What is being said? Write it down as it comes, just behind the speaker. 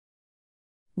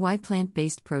Why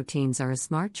plant-based proteins are a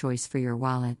smart choice for your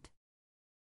wallet.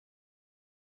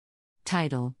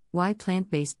 Title: Why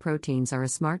plant-based proteins are a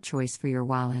smart choice for your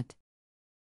wallet.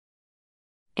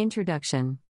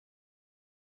 Introduction.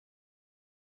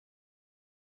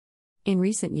 In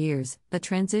recent years, the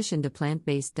transition to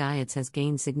plant-based diets has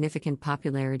gained significant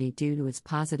popularity due to its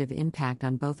positive impact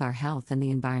on both our health and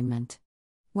the environment.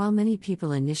 While many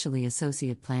people initially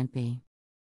associate plant-based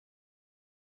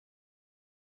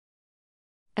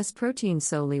as proteins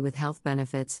solely with health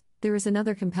benefits, there is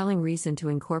another compelling reason to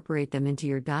incorporate them into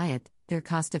your diet: their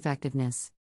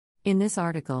cost-effectiveness. In this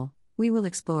article, we will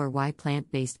explore why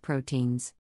plant-based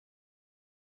proteins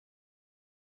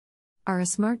are a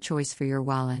smart choice for your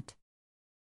wallet.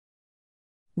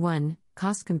 1.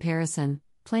 Cost comparison: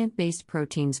 plant-based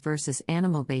proteins versus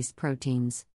animal-based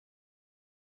proteins.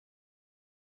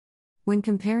 When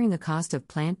comparing the cost of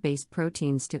plant-based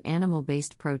proteins to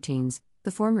animal-based proteins, the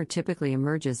former typically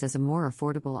emerges as a more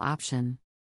affordable option.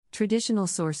 Traditional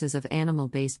sources of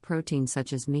animal-based protein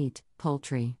such as meat,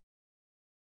 poultry,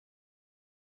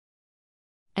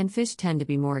 and fish tend to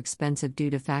be more expensive due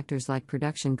to factors like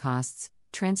production costs,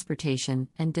 transportation,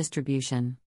 and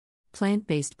distribution.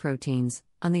 Plant-based proteins,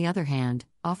 on the other hand,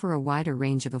 offer a wider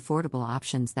range of affordable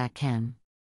options that can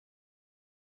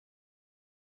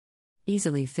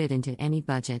easily fit into any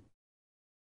budget.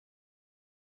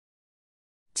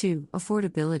 2.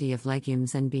 Affordability of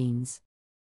legumes and beans.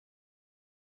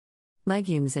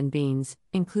 Legumes and beans,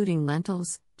 including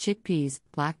lentils, chickpeas,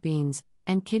 black beans,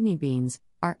 and kidney beans,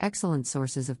 are excellent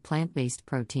sources of plant-based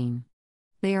protein.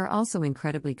 They are also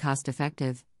incredibly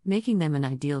cost-effective, making them an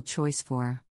ideal choice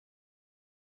for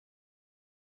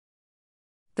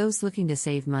those looking to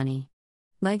save money.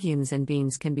 Legumes and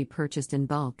beans can be purchased in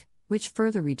bulk, which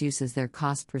further reduces their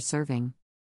cost per serving.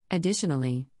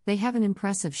 Additionally, they have an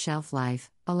impressive shelf life,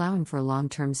 allowing for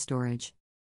long-term storage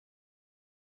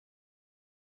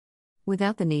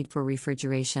without the need for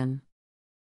refrigeration.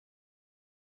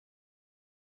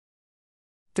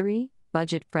 3.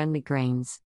 Budget-friendly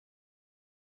grains.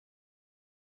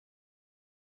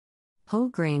 Whole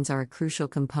grains are a crucial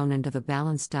component of a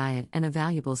balanced diet and a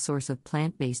valuable source of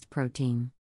plant-based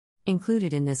protein.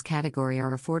 Included in this category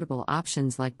are affordable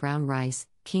options like brown rice,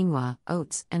 quinoa,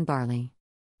 oats, and barley.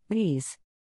 These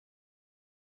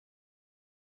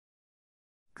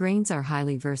grains are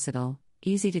highly versatile,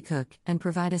 easy to cook, and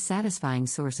provide a satisfying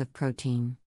source of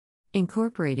protein.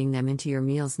 Incorporating them into your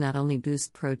meals not only boosts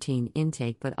protein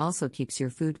intake but also keeps your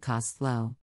food costs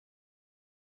low.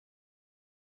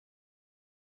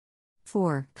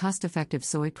 4. Cost-effective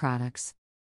soy products.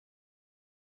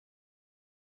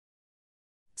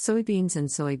 Soybeans and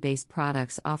soy-based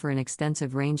products offer an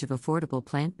extensive range of affordable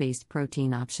plant-based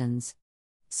protein options.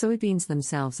 Soybeans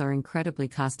themselves are incredibly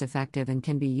cost-effective and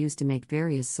can be used to make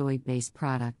various soy-based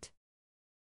products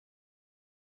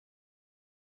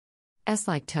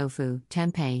like tofu,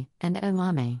 tempeh, and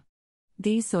edamame.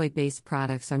 These soy-based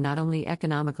products are not only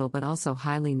economical but also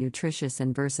highly nutritious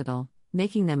and versatile,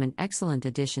 making them an excellent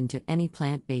addition to any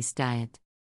plant-based diet.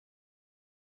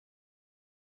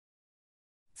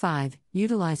 5.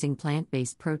 Utilizing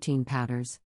plant-based protein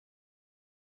powders.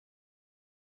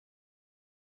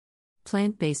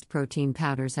 Plant-based protein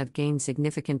powders have gained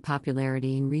significant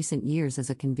popularity in recent years as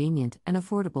a convenient and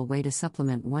affordable way to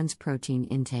supplement one's protein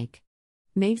intake.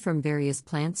 Made from various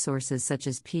plant sources such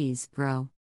as peas, grow,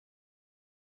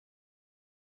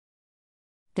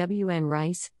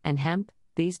 rice, and hemp,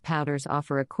 these powders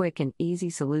offer a quick and easy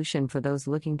solution for those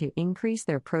looking to increase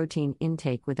their protein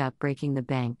intake without breaking the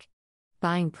bank.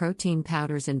 Buying protein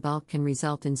powders in bulk can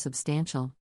result in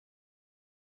substantial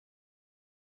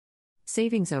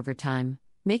savings over time,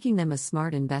 making them a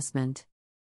smart investment.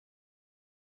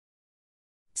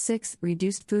 6.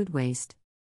 Reduced food waste.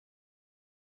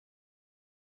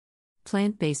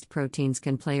 Plant-based proteins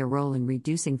can play a role in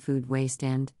reducing food waste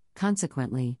and,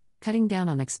 consequently, cutting down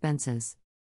on expenses.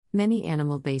 Many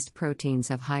animal-based proteins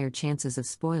have higher chances of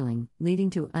spoiling, leading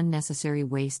to unnecessary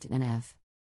waste and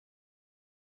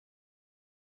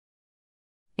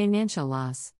financial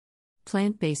loss.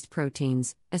 Plant-based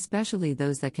proteins, especially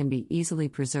those that can be easily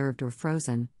preserved or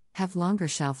frozen, have longer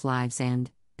shelf lives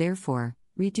and, therefore,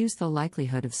 reduce the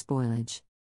likelihood of spoilage.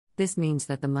 This means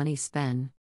that the money spent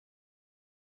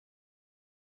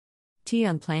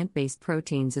on plant-based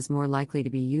proteins is more likely to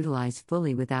be utilized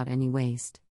fully without any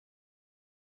waste.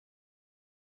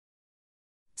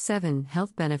 7.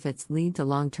 Health benefits lead to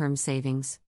long-term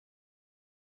savings.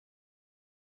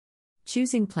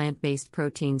 Choosing plant-based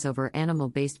proteins over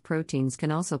animal-based proteins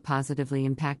can also positively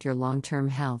impact your long-term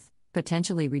health,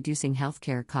 potentially reducing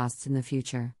healthcare costs in the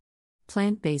future.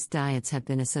 Plant-based diets have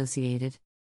been associated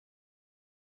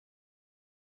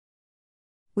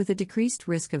with a decreased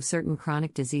risk of certain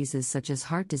chronic diseases such as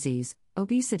heart disease,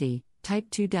 obesity, type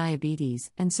 2 diabetes,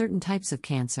 and certain types of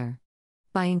cancer.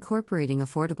 By incorporating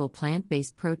affordable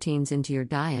plant-based proteins into your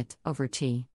diet over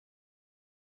time,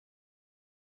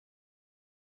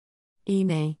 you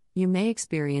may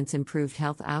experience improved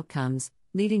health outcomes,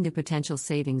 leading to potential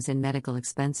savings in medical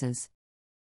expenses.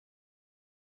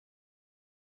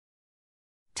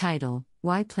 Title: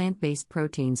 Why plant-based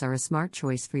proteins are a smart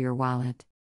choice for your wallet.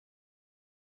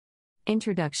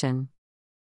 Introduction.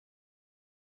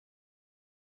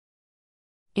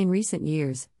 In recent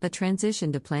years, the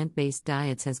transition to plant-based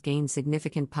diets has gained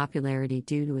significant popularity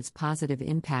due to its positive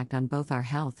impact on both our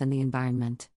health and the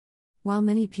environment. While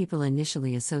many people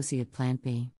initially associate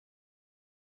plant-based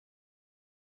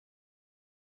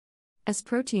as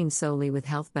proteins solely with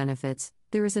health benefits,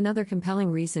 there is another compelling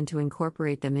reason to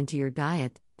incorporate them into your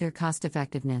diet: their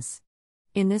cost-effectiveness.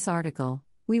 In this article,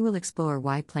 we will explore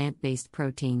why plant-based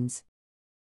proteins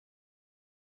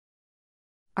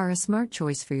are a smart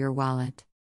choice for your wallet.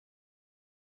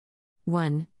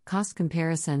 1. Cost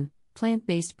comparison: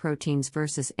 plant-based proteins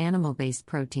versus animal-based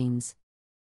proteins.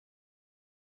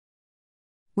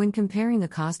 When comparing the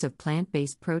cost of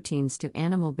plant-based proteins to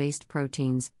animal-based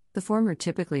proteins, the former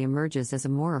typically emerges as a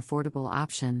more affordable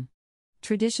option.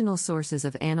 Traditional sources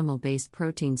of animal-based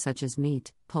protein such as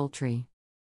meat, poultry,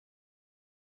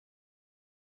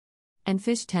 and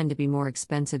fish tend to be more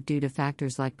expensive due to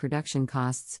factors like production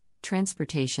costs,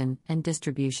 transportation, and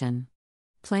distribution.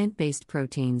 Plant-based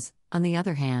proteins, on the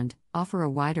other hand, offer a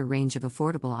wider range of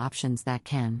affordable options that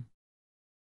can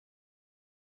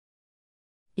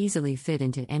easily fit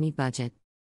into any budget.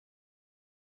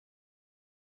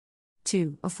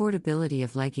 2. Affordability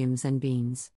of legumes and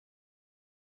beans.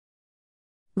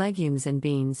 Legumes and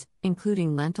beans,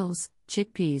 including lentils,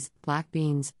 chickpeas, black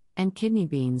beans, and kidney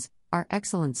beans, are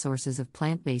excellent sources of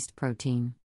plant-based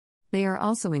protein. They are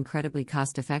also incredibly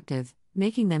cost-effective,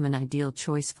 making them an ideal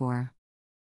choice for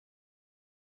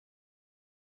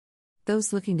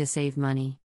those looking to save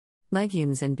money.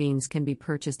 Legumes and beans can be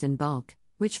purchased in bulk,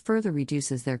 which further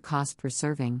reduces their cost per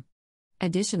serving.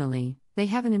 Additionally, they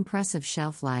have an impressive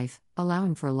shelf life,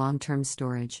 allowing for long-term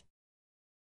storage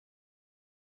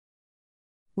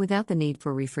without the need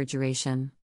for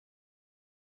refrigeration.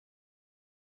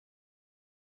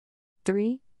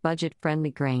 3.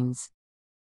 Budget-friendly grains.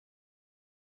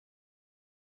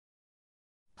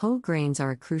 Whole grains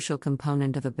are a crucial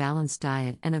component of a balanced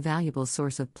diet and a valuable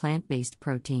source of plant-based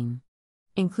protein.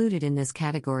 Included in this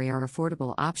category are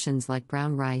affordable options like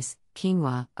brown rice,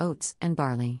 quinoa, oats, and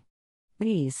barley.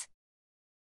 These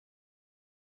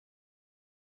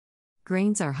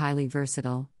grains are highly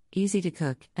versatile, easy to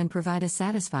cook, and provide a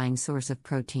satisfying source of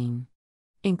protein.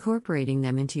 Incorporating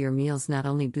them into your meals not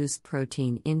only boosts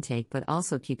protein intake but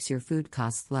also keeps your food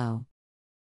costs low.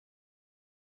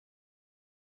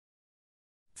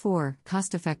 4.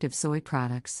 Cost-effective soy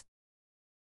products.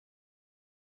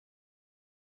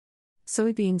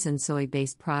 Soybeans and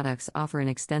soy-based products offer an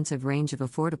extensive range of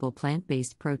affordable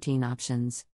plant-based protein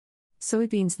options.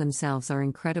 Soybeans themselves are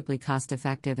incredibly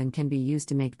cost-effective and can be used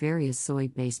to make various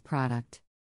soy-based products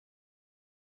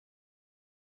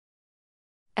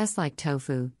like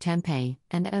tofu, tempeh,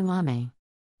 and edamame.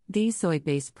 These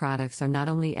soy-based products are not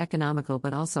only economical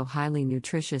but also highly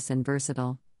nutritious and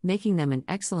versatile, making them an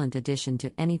excellent addition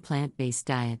to any plant-based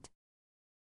diet.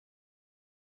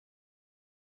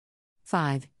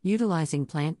 5. Utilizing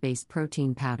plant-based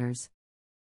protein powders.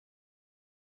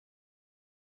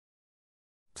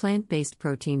 Plant-based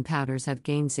protein powders have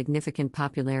gained significant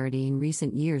popularity in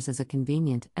recent years as a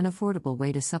convenient and affordable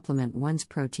way to supplement one's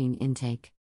protein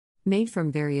intake. Made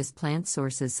from various plant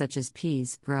sources such as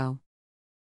peas,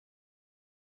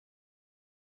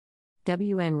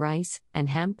 rice, and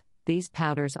hemp, these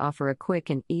powders offer a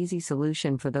quick and easy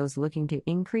solution for those looking to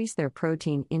increase their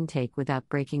protein intake without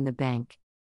breaking the bank.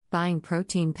 Buying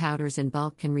protein powders in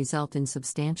bulk can result in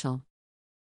substantial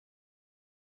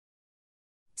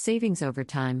savings over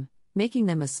time, making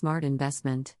them a smart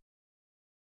investment.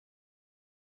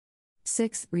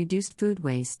 6. Reduced food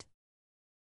waste.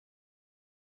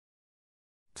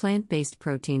 Plant-based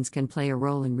proteins can play a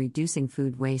role in reducing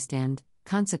food waste and,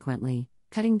 consequently,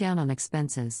 cutting down on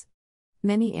expenses.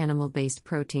 Many animal-based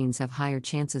proteins have higher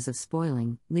chances of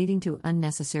spoiling, leading to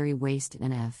unnecessary waste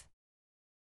and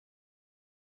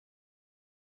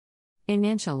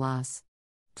financial loss.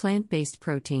 Plant-based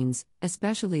proteins,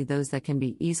 especially those that can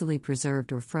be easily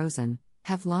preserved or frozen,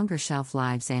 have longer shelf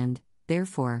lives and,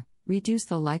 therefore, reduce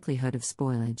the likelihood of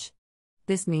spoilage.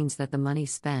 This means that the money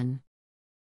spent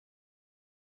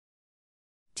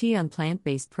on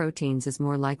plant-based proteins is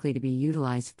more likely to be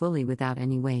utilized fully without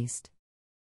any waste.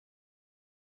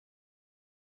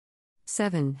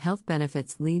 7. Health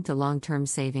benefits lead to long term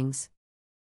savings.